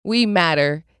We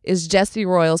Matter is Jesse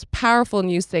Royal's powerful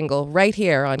new single right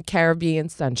here on Caribbean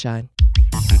Sunshine.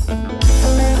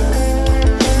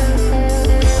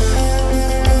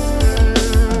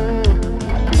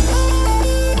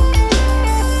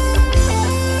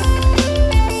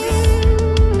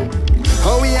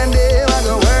 How we and they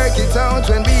wanna work it out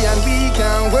when we and we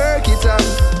can work it out.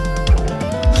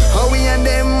 How we and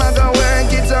them are gonna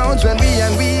work it out when we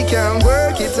and we can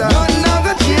work it out. Nothing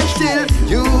never change till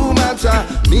you matter,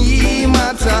 me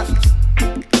matter.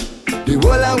 The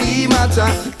whole of we matter,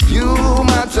 you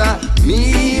matter,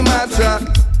 me matter.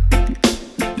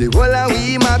 The whole of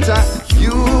we matter,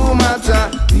 you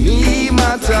matter, me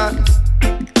matter.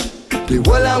 The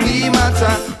whole of we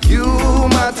matter, you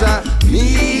matter,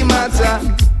 me matter.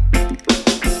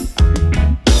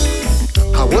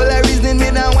 A whole of reasoning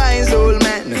with a wise old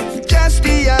man just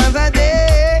the other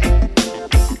day,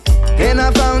 and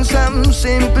I found some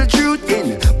simple truth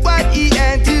in what he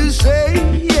had to say.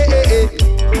 Yeah.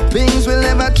 Things will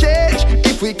never change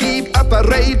if we keep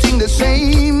operating the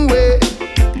same way.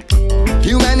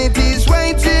 Humanity's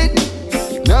waiting,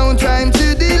 no time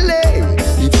to delay.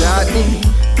 He taught me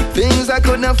things I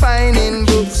couldn't find in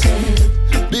books.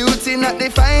 Beauty not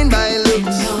defined by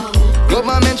looks.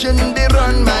 Government shouldn't be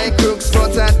run by crooks,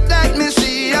 but that me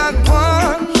see a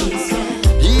one.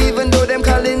 Even though them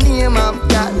call the name of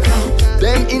God,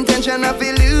 them intention of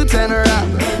loot and rap.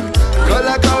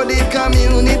 Color coded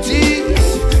communities,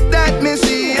 that me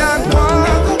see a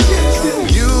one.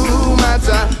 You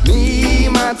matter, me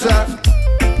matter.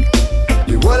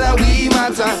 The whole of we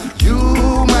matter,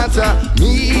 you matter,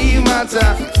 me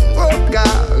matter. Oh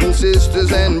God,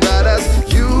 sisters and brothers,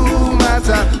 you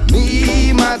matter,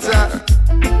 me matter.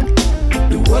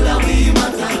 The whole of we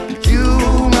matter,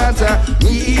 you matter,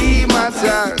 me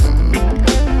matter.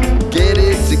 Get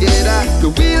it together, the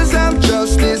wheels of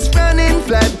justice running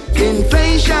flat,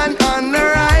 inflation on the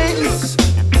rise.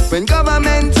 When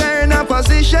government turn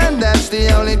opposition, that's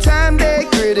the only time they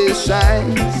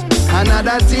criticize.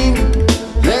 Another thing,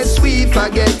 lest we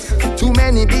forget, too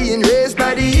many being raised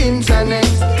by the internet.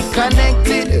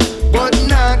 Connected, but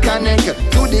not connect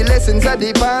to the lessons of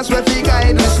the past where we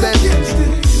guide us step.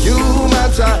 You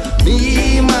matter,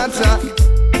 me matter.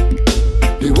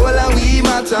 The whole of we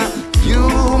matter. You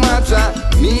matter,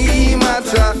 me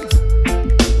matter.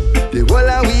 The whole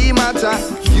of we matter.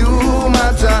 You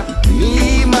matter,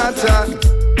 me matter.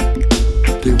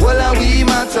 The whole of we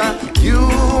matter. You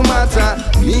matter,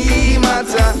 me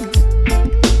matter.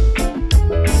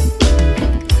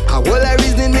 A whole of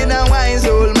reasoning with a wise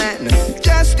old man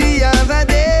just the other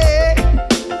day,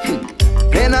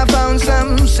 and I found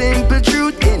some simple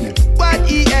truth in what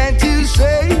he had to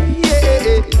say.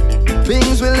 Yeah.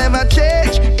 Things will never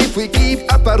change if we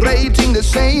keep operating the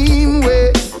same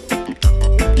way.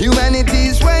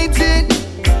 Humanity's waiting,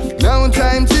 no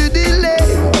time to delay.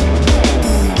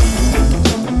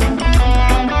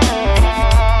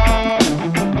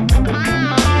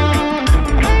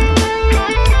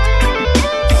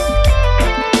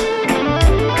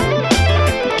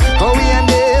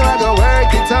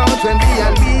 When we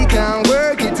and we can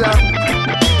work it out.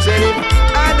 Said if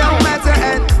I don't matter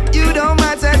and you don't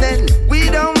matter, then we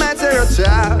don't matter at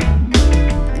all.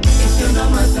 If you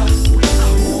don't matter,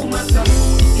 who matter?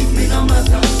 If me no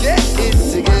matter, get it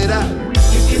together.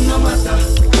 If you no matter,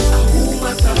 who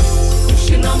matter? If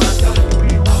she no matter,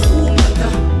 who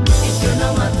matter? If you no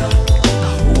matter,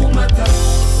 who matter?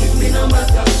 If me no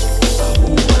matter, who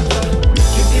matter?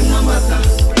 If him no matter,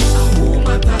 who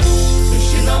matter? If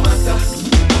she no matter.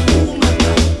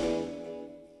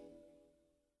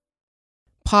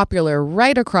 Popular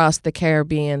right across the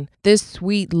Caribbean, this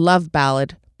sweet love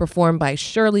ballad, performed by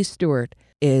Shirley Stewart,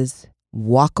 is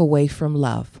Walk Away from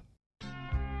Love.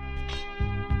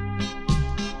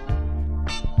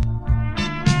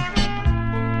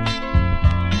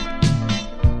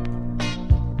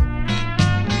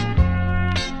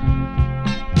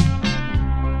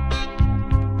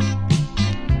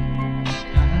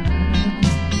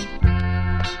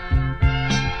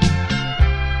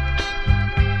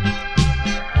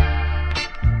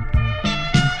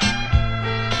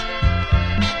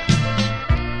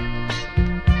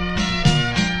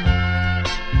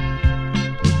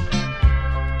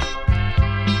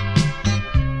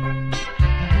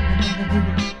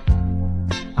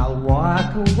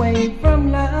 Away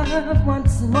from love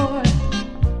once more,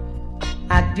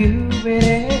 I do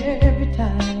it every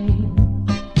time.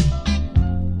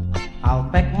 I'll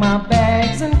pack my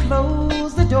bags and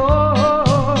close the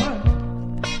door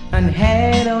and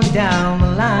head on down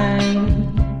the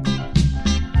line.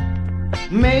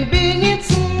 Maybe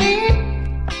it's me,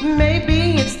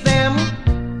 maybe it's them,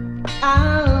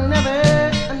 I'll never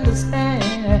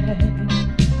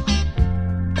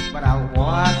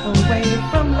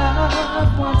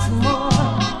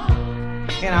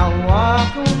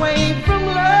walk away from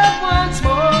love once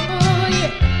more,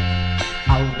 yeah.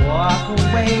 I'll walk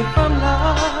away from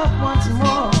love once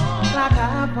more, like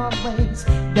I've always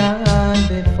done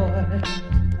before.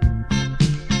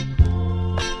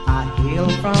 I hail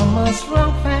from a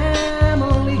strong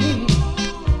family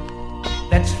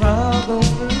that struggled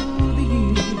through the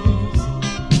years.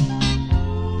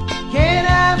 Can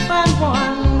I find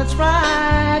one that's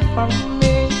right for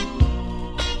me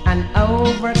and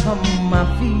overcome my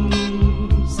fears?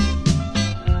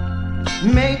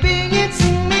 Maybe it's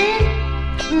me,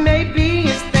 maybe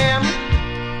it's them,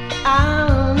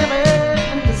 I'll never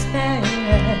understand.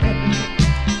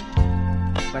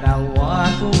 But I'll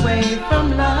walk away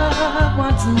from love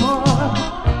once more.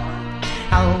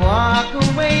 I'll walk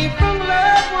away from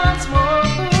love once more,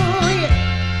 yeah.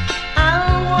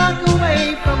 I'll walk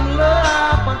away from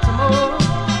love once more,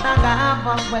 like I've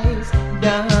always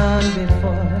done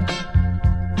before.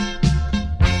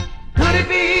 Could it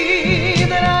be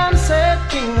that I'm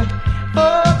searching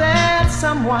for that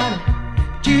someone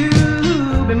to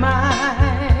be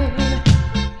mine?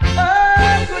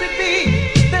 Or could it be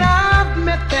that I've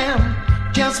met them,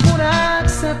 just won't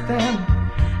accept them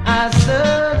as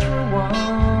the true one?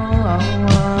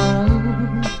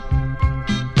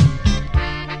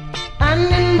 And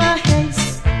in my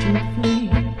haste to flee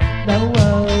the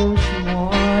world she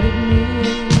wanted me,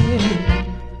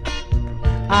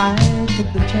 I took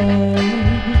the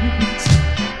chance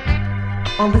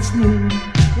on this new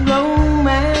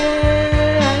romance.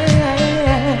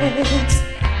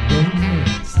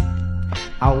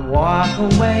 I'll walk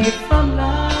away from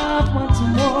love once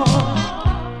more.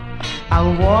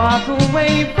 I'll walk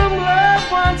away from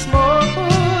love once more,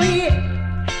 yeah.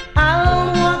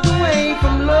 I'll walk away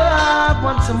from love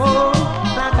once more,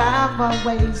 like I've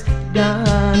always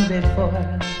done before.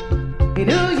 You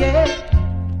do, yeah.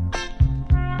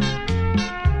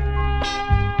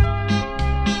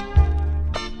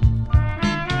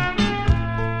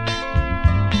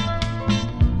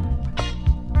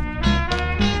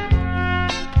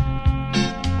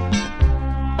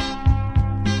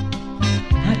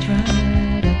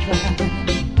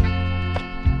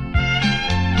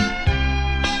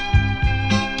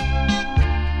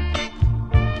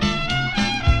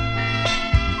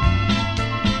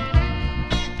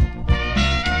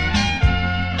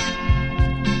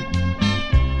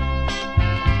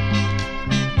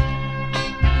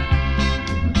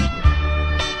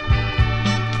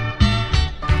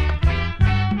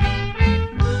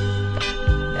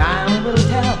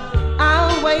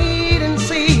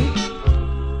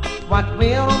 What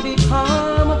will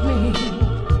become of me?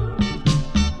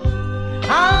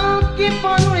 I'll keep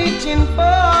on reaching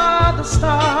for the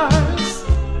stars,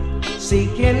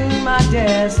 seeking my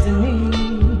destiny.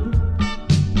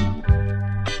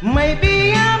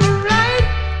 Maybe I'm right,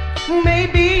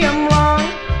 maybe I'm wrong,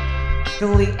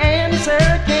 till the answer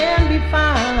can be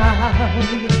found.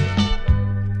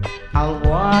 I'll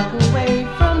walk away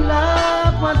from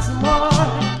love once more.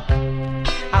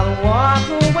 I'll walk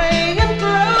away and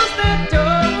close the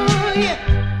door, yeah.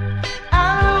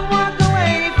 I'll walk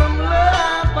away from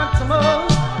love once more,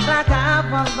 like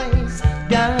I've always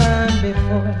done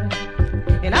before.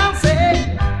 And I'll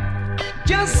say,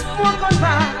 just walk on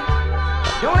by,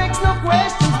 don't ask no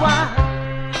questions why.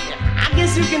 I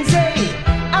guess you can say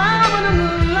I'm an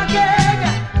unlucky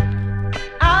guy.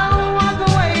 I'll walk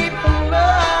away from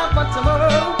love once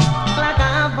more, like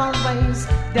I've always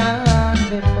done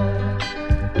before.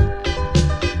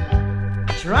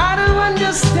 Try to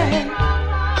understand,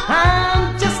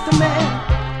 I'm just a man,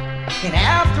 and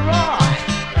after all,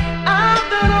 I've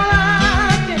done all I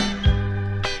can.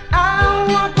 I'll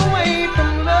walk away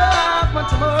from love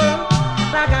once more,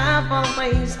 like I've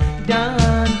always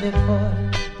done before.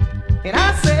 And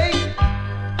I say,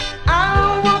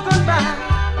 I'll walk on by,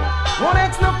 won't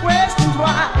ask no questions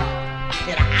why.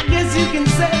 And I guess you can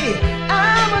say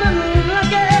I'm an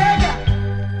unlucky guy.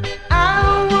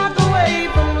 I'll walk away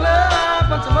from love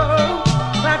once more,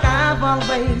 like I've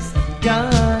always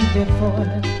done before.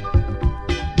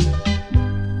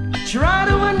 Try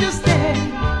to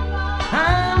understand,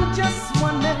 I'm just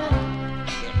one man.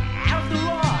 After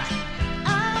all,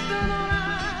 I've done all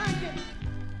I can.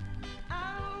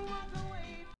 I'll walk away.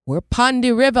 We're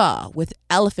Pondy River with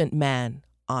Elephant Man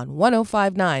on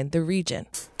 105.9 The Region.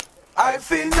 I've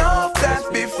seen enough dance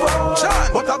before,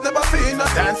 but I've never seen a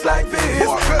dance like this.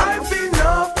 I've seen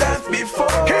enough dance before,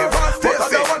 but I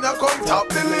don't wanna come top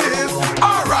the list.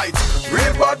 Alright,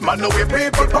 real bad man, no way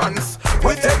people pants.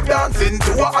 We take dancing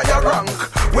to a higher rank.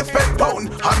 We spend pound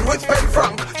and we spend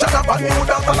franc. Shut up and new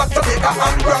dance like Jamaica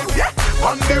and Grand. Yeah,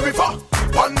 on the river,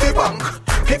 on the bank.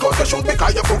 Kick out the shoot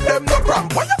because you put them no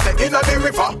cramp. When you take in the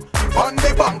river, on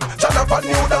the bank, Jonathan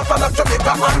New Dance and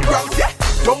Jamaica and Grant. Yeah,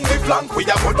 down the flank, we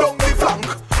a go down the flank.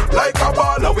 Like a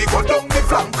baller, we go down the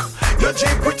flank. Your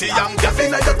Jeep pretty young, gas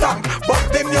in your tank. But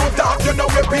the new dance, you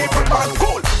know where people man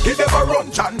cool. Give them a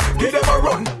run, John, give them a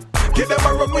run. Give them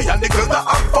a run, we and the girls that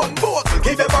have fun. Both,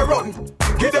 give them a run,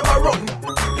 give them a run.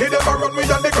 Give them a run, we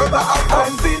and the girls that have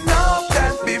fun. I've seen enough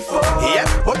dance before, yeah,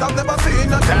 but I've never seen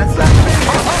a dance like me.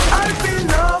 I've seen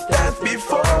enough dance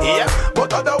before, yeah,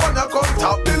 but I don't wanna come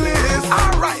top the list.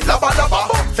 Alright, lava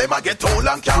lava, say my get old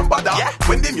and can't bother. Yeah.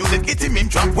 When the music hit him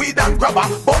drop weed and grabber.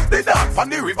 Bust the dance from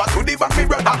the river to the bank, me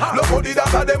brother. Nobody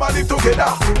dance and them a live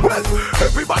together. Well,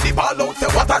 everybody ball out,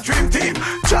 say what a dream team.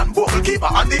 John Bogle keeper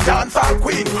and the dancer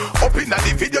queen. Up in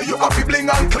the video, you happy bling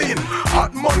and clean.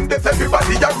 Hot Mondays,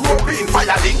 everybody a roving.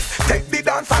 Fire links, take the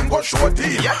dance and go show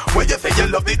team. Yeah. When you say you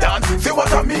love the dance, see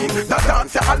what I mean. The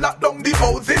dance, you lock down the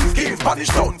housing scheme. Spanish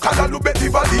town, Calalu, Betty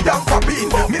Valley and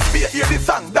Papine. Miss Fear hear the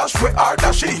song, dash where are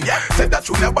dashing. Yeah. Said that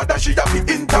you never dash, she have to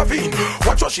intervene.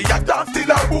 Watch what she a dance till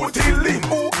her booty lean.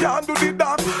 Who can do the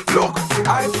dance? Look,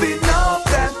 I've seen enough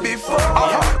dance before,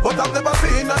 but I've never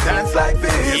seen a dance like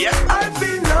this. Yeah. I've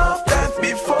seen enough dance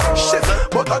before, shit,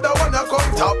 but I don't wanna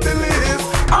come top the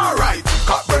list. Alright,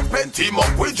 Cockburn pen team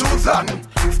up with Juzan.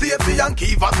 Stacey and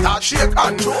Kiva start shake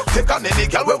and take on any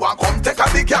girl we want come take a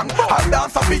the gang. And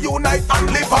dance and be unite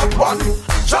and live as one.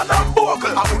 John and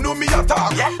Bogle, I know me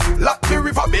attack. Yeah. Lock the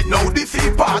river bed now the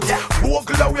sea part. Yeah.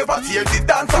 Bogle away but tear the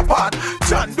dance apart.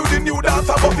 John do the new dance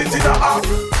above it in a half.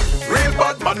 Real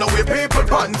bad man now we people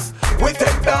pants. We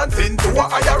take dancing to a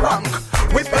higher rank.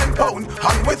 We spend pound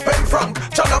and we spend franc.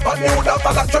 John up a new dance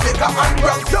and Jamaica and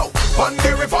Grant. Yo, on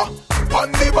the river,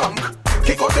 on the bank.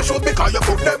 Kick out the shoot because you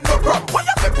put them no cramp. When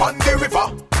you step on the river,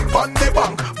 on the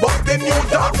bank. But the new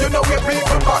dance, you know we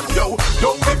people man. Yo,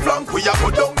 down the flank, we a go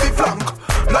down the flank.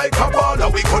 Like a baller,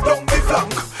 we go down the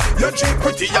flank. Your Jeep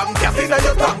pretty young, gas in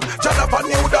your tank. John up a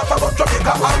new dance about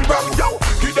Jamaica and Grant. Yo,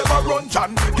 give them a run,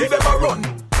 John, give them a run.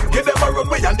 Give them a run,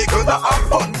 we and the girls that have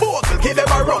fun. Both, give them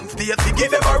a run, Stacey, give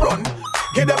them a run.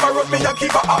 Give them a run, me and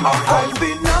keep a fun. I've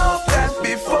seen enough dance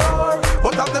before,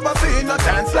 but I've never seen a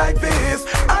dance like this.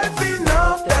 I've seen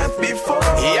enough dance before,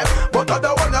 yeah, but I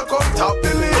don't wanna come top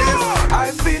the list.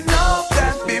 I've seen enough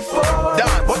dance before,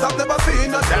 dance, but I've never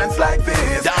seen a dance like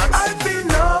this. Dance. I've seen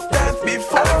enough dance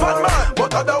before,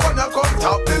 but I don't wanna come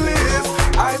top the list.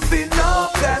 I've seen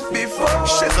enough dance before,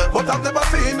 shizzle, but I've never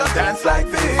seen a dance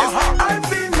like this. I've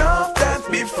seen enough dance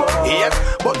before, yeah,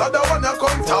 but I don't wanna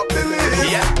come top the list.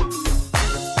 Yeah.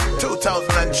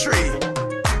 2003,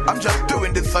 I'm just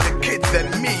doing this for the kids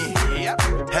and me,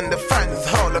 and the fans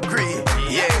all agree,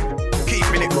 yeah,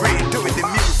 keeping it real, doing the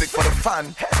music for the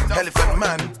fun, Elephant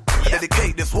Man, I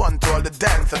dedicate this one to all the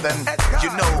dancers and,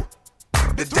 you know,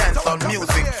 the dance on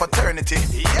music fraternity,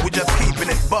 we just keeping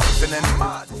it bumping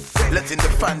and letting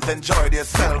the fans enjoy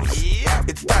themselves.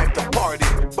 It's time to party,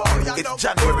 it's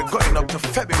January going up to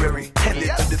February, heading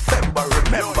to December,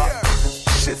 remember.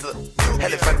 Shizzle,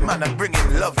 Elephant Man and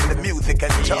bringing love in the music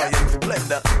and joy and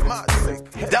splendor.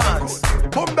 Dance,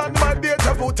 boom down my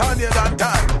deja vu, Tanya that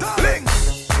time.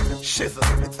 Links, Shizzle,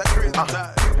 it's a crazy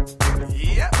time.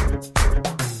 Yeah.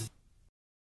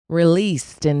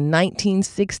 Released in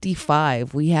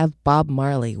 1965, we have Bob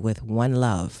Marley with One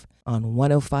Love on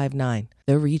 105.9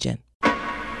 The Region.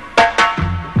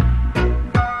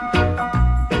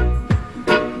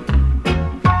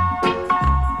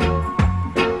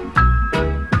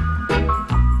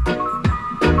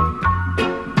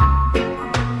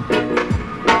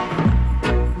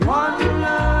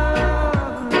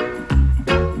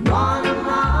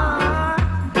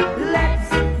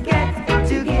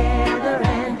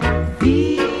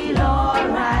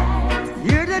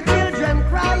 Hear the children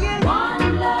crying.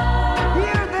 One love.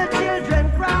 Hear the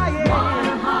children crying.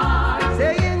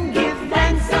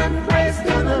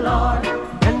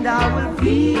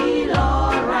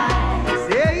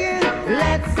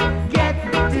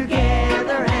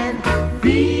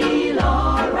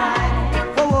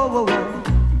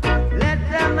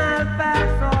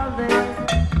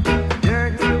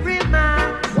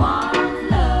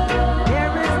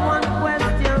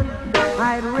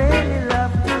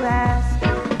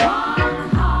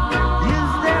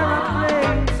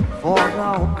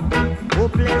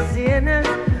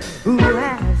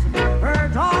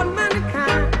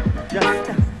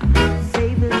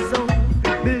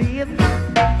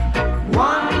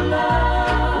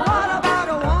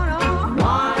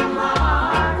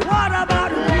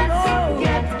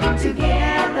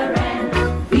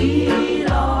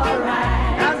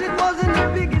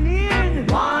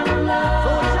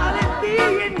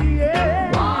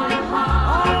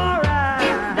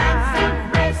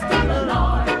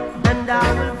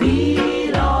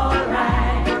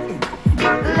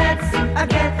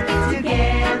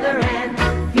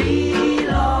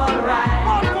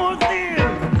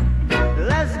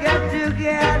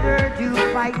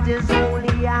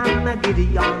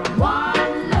 Gideon.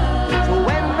 One love. So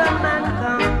when the man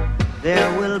comes, there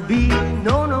will be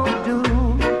no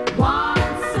doom. One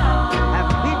soul.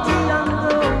 Have pity on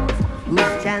those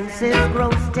whose chances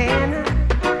grow thin.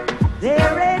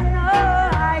 There ain't no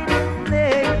hiding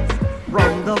place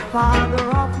from the Father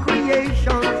of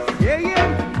creation. Yeah, yeah.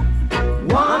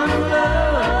 One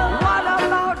love. What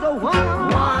about the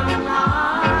one? One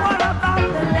love. What about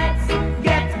the let's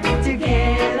get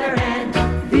together and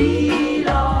feel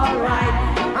alright?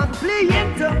 I'm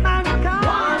pleading to mankind.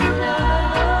 One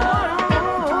love.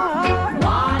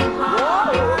 One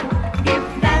heart. Give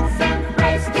thanks and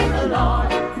praise to the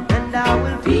Lord, and I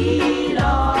will feel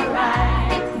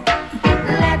alright.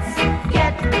 Let's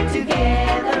get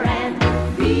together and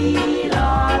feel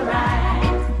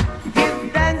alright. Give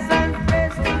thanks and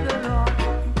praise to the Lord,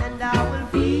 and I will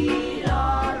feel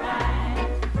alright.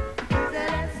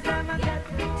 Let's get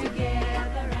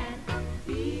together and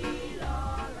feel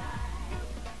alright.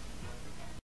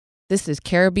 This is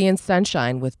Caribbean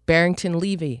Sunshine with Barrington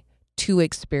Levy, Too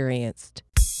Experienced.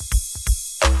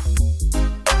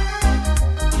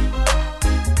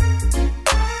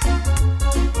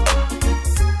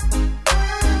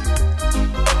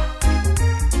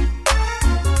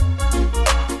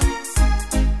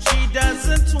 She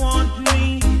doesn't want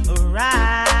me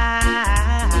around.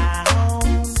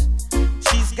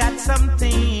 She's got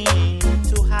something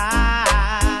to hide.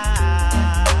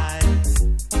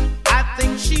 I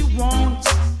think she wants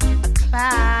a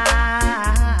clown,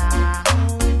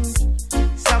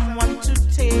 someone to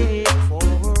take for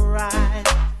a ride.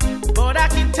 But I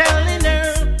keep telling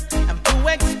her I'm too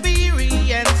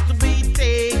experienced to be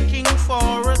taking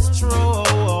for a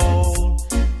stroll.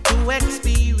 Too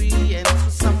experienced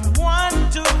for someone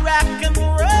to rock and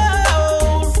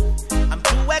roll. I'm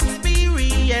too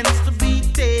experienced to be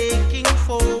taking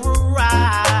for a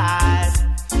ride.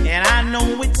 And I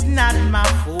know it's not my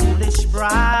foolish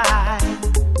bride.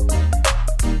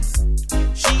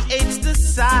 She hates the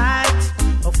sight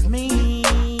of me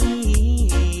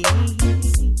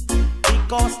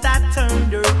because I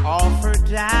turned her off or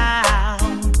down.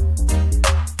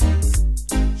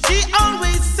 She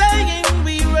always saying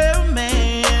we were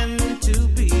meant to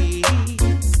be.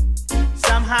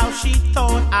 Somehow she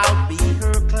thought I'll be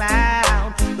her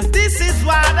clown. But this is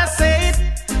what I said.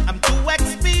 I'm too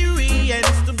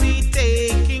experienced to be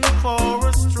taking for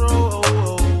a stroll.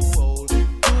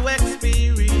 Too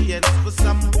experienced for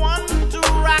someone to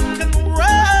rock and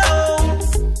roll.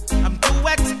 I'm too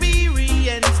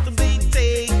experienced to be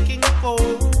taking for a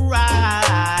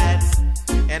ride.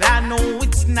 And I know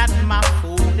it's not my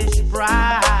foolish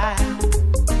bride.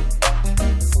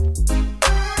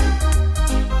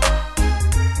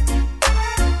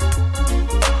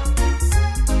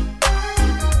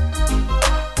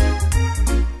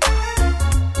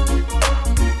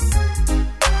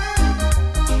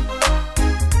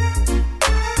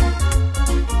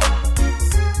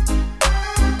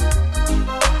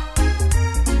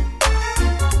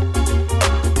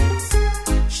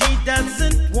 She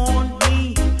doesn't want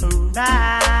me around.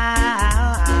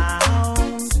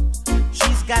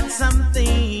 She's got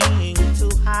something to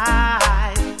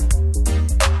hide.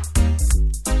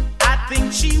 I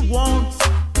think she wants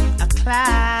a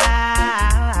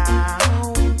clown,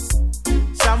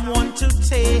 someone to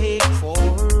take for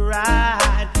a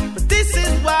ride. But this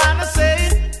is what I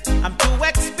say. I'm too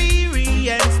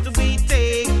experienced to be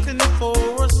taken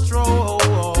for a stroll.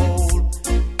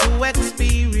 Too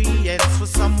experienced for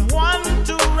someone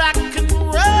to rock and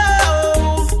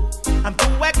roll. I'm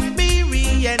too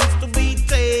experienced to be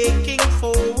taking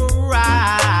for a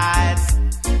ride.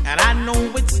 And I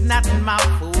know it's not my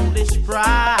foolish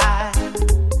pride.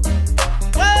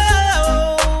 Whoa,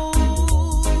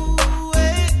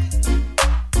 hey.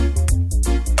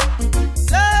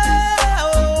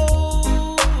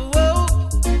 Whoa.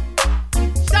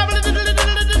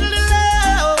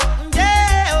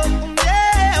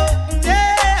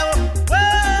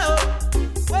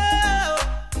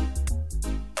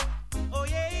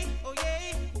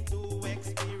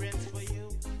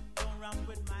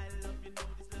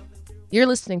 You're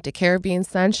listening to Caribbean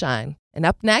Sunshine. And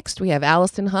up next, we have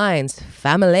Allison Hines,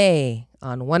 Family,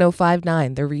 on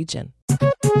 105.9 The Region.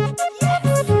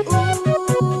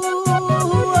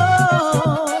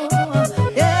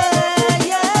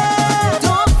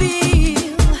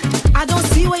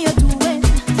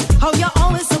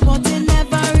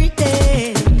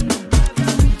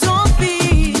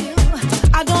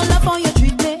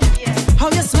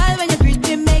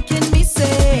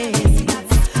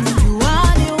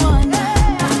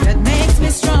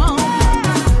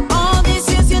 All these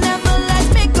years you never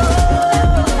let me go.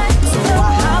 So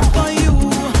I have for you.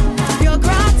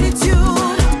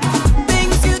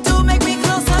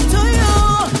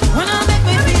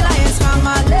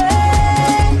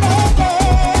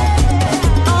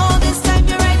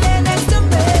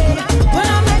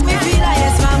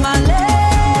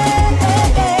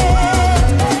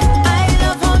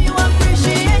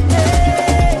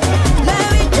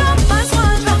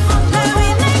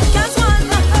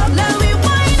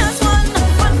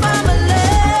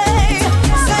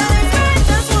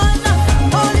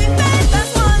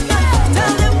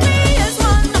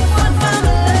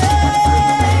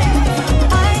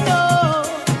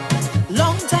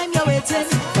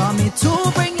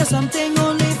 something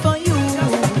only for you.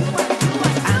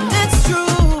 And it's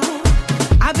true,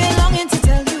 I've been longing to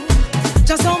tell you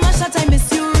just how much that I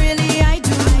miss you, really I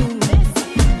do.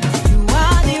 You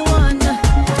are the one that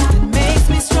makes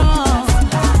me strong.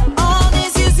 All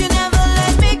these years you never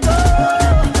let me go.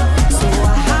 So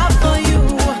I have for you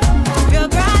your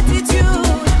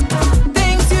gratitude.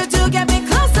 Things you do get me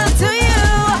closer to you.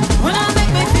 When I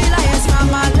make me feel like it's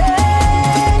from my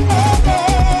leg.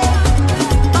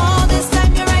 All this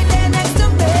time you're right there next to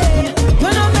me.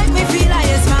 When I make me feel like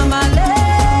it's from my leg.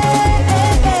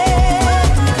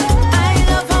 I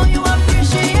love how you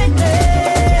appreciate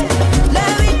it.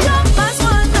 Let me jump as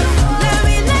one. Let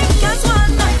me link as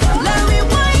one. Let me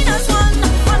wine as one.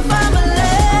 One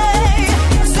family.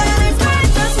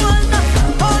 Celebrate as one.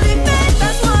 Holy faith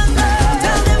as one.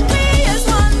 Tell them we as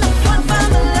one. One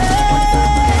family.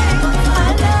 I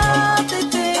love the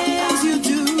things you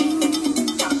do.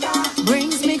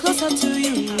 Brings me closer to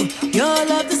you. Your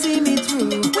love to see me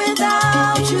through.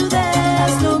 Without you,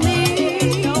 there's no me.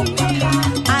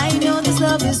 I know this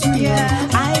love is real.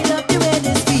 I love the way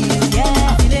this feels.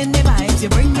 Yeah, feeling the vibes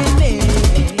you're bringing me.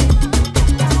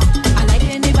 I like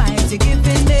any vibes you're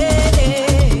giving me.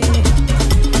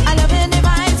 I love any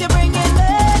vibes you're bringing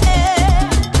me.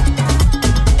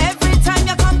 Every time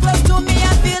you come close to me,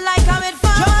 I feel like I'm in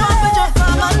fun. Jump up with your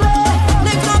family.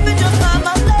 Lick up with your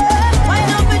family.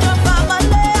 Wind up with your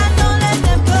family. And don't let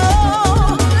them go.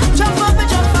 Jump up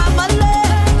with your family.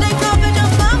 Lick up with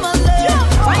your family.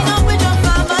 Wind up with your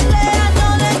family. And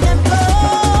don't let them go.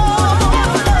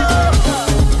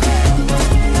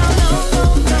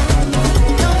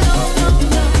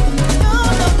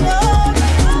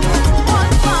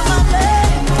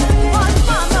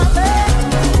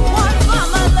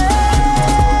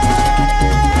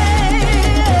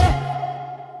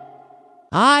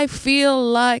 I Feel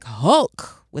Like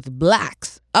Hulk with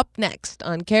Blacks up next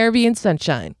on Caribbean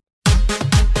Sunshine.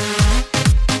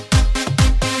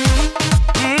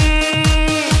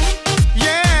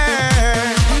 Yeah.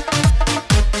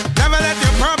 Never let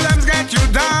your problems get you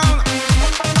down.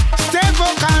 Stay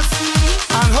focused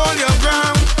and hold your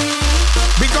ground.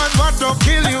 Because what will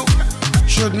kill you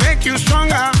should make you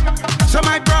stronger. So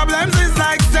my problems is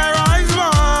like steroids,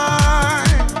 boy.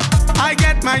 I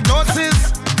get my doses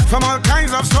from all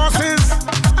kinds of sources,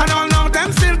 and all of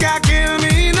them still can't kill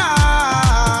me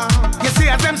now. You see,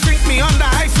 as them sink me under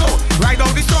ice, so ride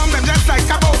out the storm, them just like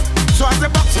a boat. So as the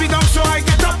box me down, so I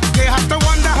get up. They have to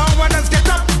wonder how others get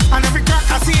up. And every crack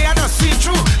I see, I just see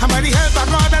through. And by the help of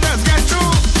God, I just get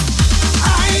through.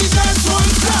 I just won't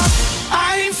stop.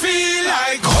 I feel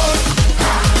like Hulk.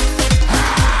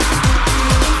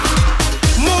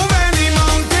 Move any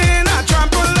mountain, I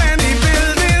trample any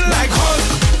building like Hulk.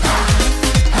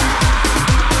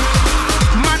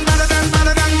 Man better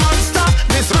than monster.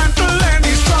 Dismantle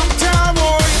any structure,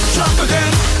 boy. Trample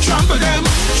them, trample them,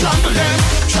 trample them,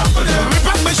 trample them. Rip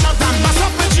up my shot and bust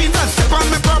up my jeans and step on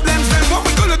my problems. Then what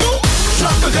we gonna do?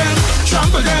 Trample them,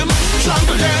 trample them,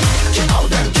 trample them.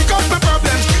 Kick out my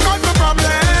problems, kick out my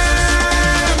problems.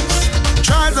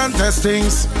 Trials and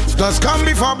testings does come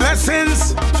before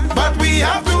blessings, but we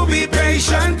have to be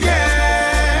patient,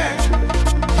 yeah.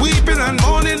 Weeping and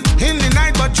mourning in the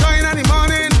night, but joy in the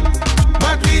morning.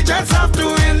 But we just have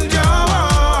to endure.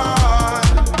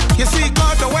 You see,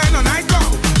 God, the way no night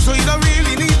come, so you don't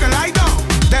really need to lie down.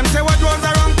 Them say what goes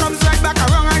around comes right back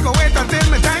around. I go wait until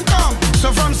my time come.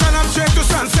 So from sun up straight to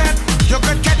sunset, you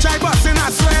could catch I bust in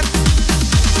a sweat.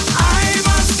 I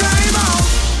must climb out.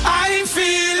 I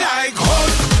feel like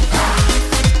Hulk.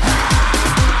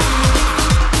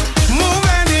 Move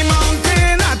any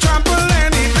mountain, I trample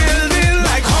any building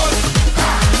like Hulk.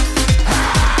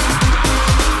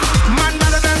 Man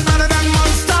better than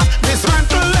monster.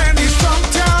 Dismantle any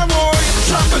structure, boy.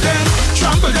 Trample them,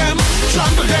 trample them,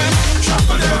 trample them,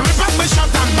 trample them. Rip up my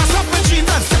shot and bust up my jeans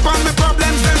and step on my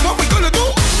problems. Then what we gonna do?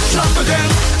 Trample them,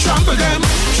 trample them,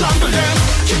 trample them.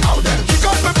 Kick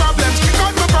out my problems, kick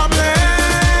out my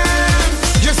problems.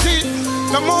 You see,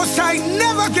 the Most High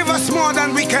never give us more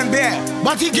than we can bear,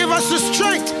 but He give us the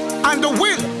strength and the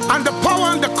will and the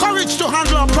power and the courage to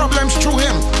handle our problems through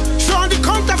Him. So on the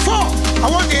count of 4, I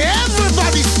want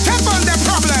everybody step on their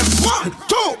problems. 1,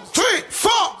 2, 3,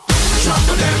 4.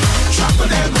 Trample them, trample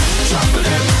them, trample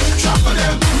them, trample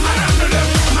them. Manhandle them,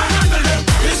 manhandle them.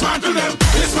 Dismantle them,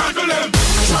 dismantle them.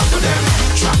 Trample them,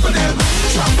 trample them,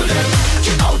 trample them.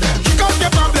 Kick out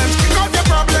your problems, kick out your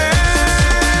problems.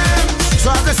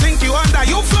 So as they sink you under,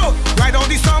 you float. Ride on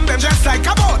the storm, them just like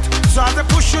a boat. So as they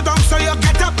push you down, so you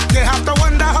get up. They have to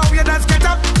wonder how you just get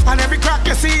up. And every crack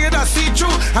you see, you just see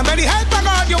through. And by the help of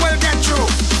God, you will get through.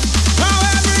 Now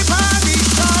everybody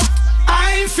stop.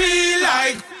 I feel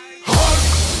like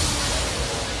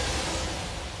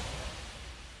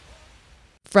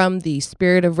From the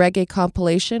Spirit of Reggae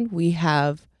compilation, we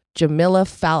have Jamila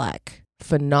Falak,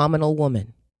 Phenomenal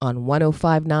Woman, on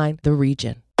 105.9 The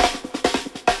Region.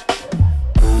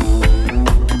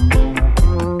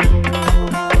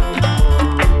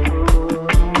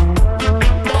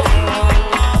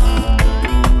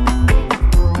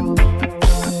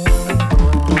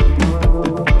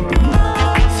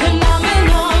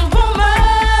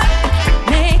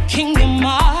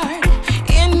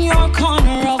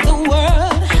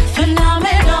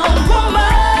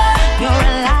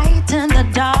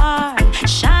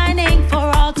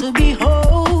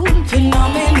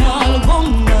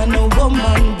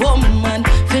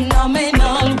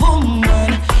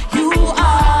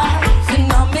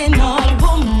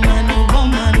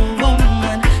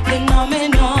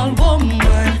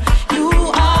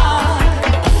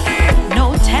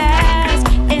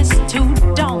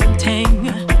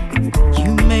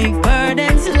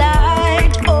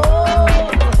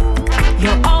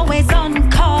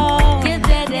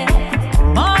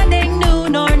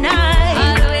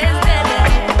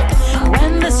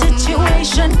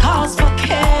 Calls for